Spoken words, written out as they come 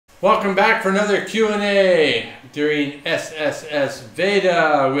Welcome back for another Q&A during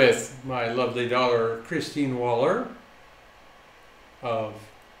SSSVEDA with my lovely daughter Christine Waller of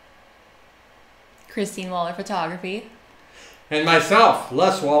Christine Waller Photography. And myself,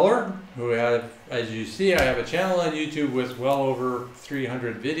 Les Waller, who have, as you see, I have a channel on YouTube with well over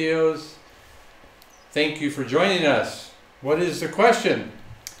 300 videos. Thank you for joining us. What is the question?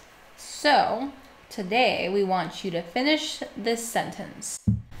 So, today we want you to finish this sentence.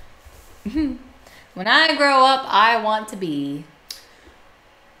 When I grow up, I want to be...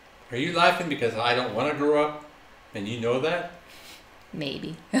 Are you laughing because I don't want to grow up and you know that?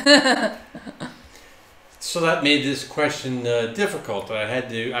 Maybe. So that made this question difficult.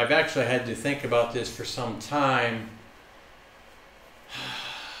 I've actually had to think about this for some time.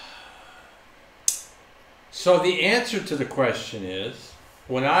 So the answer to the question is,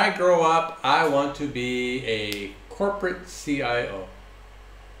 when I grow up, I want to be a corporate CIO.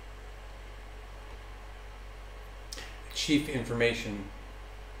 Chief Information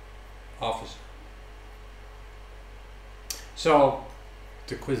Officer. So,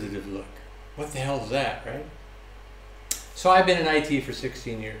 the acquisitive look. What the hell is that, right? So I've been in IT for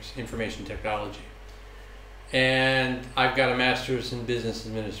 16 years, information technology. And I've got a master's in business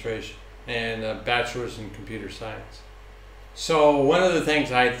administration and a bachelor's in computer science. So one of the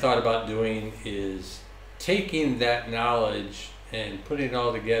things I thought about doing is taking that knowledge and putting it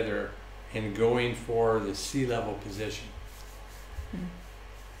all together and going for the C-level position.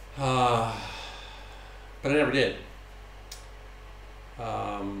 But I never did.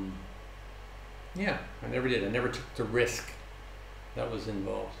 Yeah, I never did. I never took the risk that was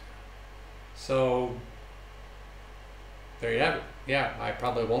involved. So, there you have it. Yeah, I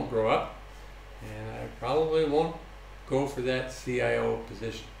probably won't grow up, and I probably won't go for that CIO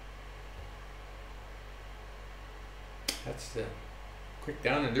position. That's the quick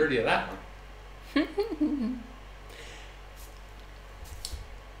down and dirty of that one.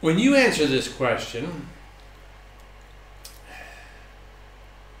 When you answer this question,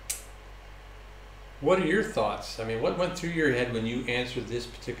 what are your thoughts? I mean, what went through your head when you answered this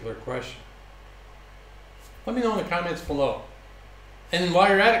particular question? Let me know in the comments below. And while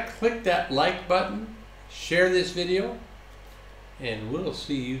you're at it, click that like button, share this video, and we'll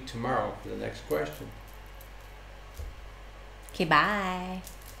see you tomorrow for the next question. Okay, bye.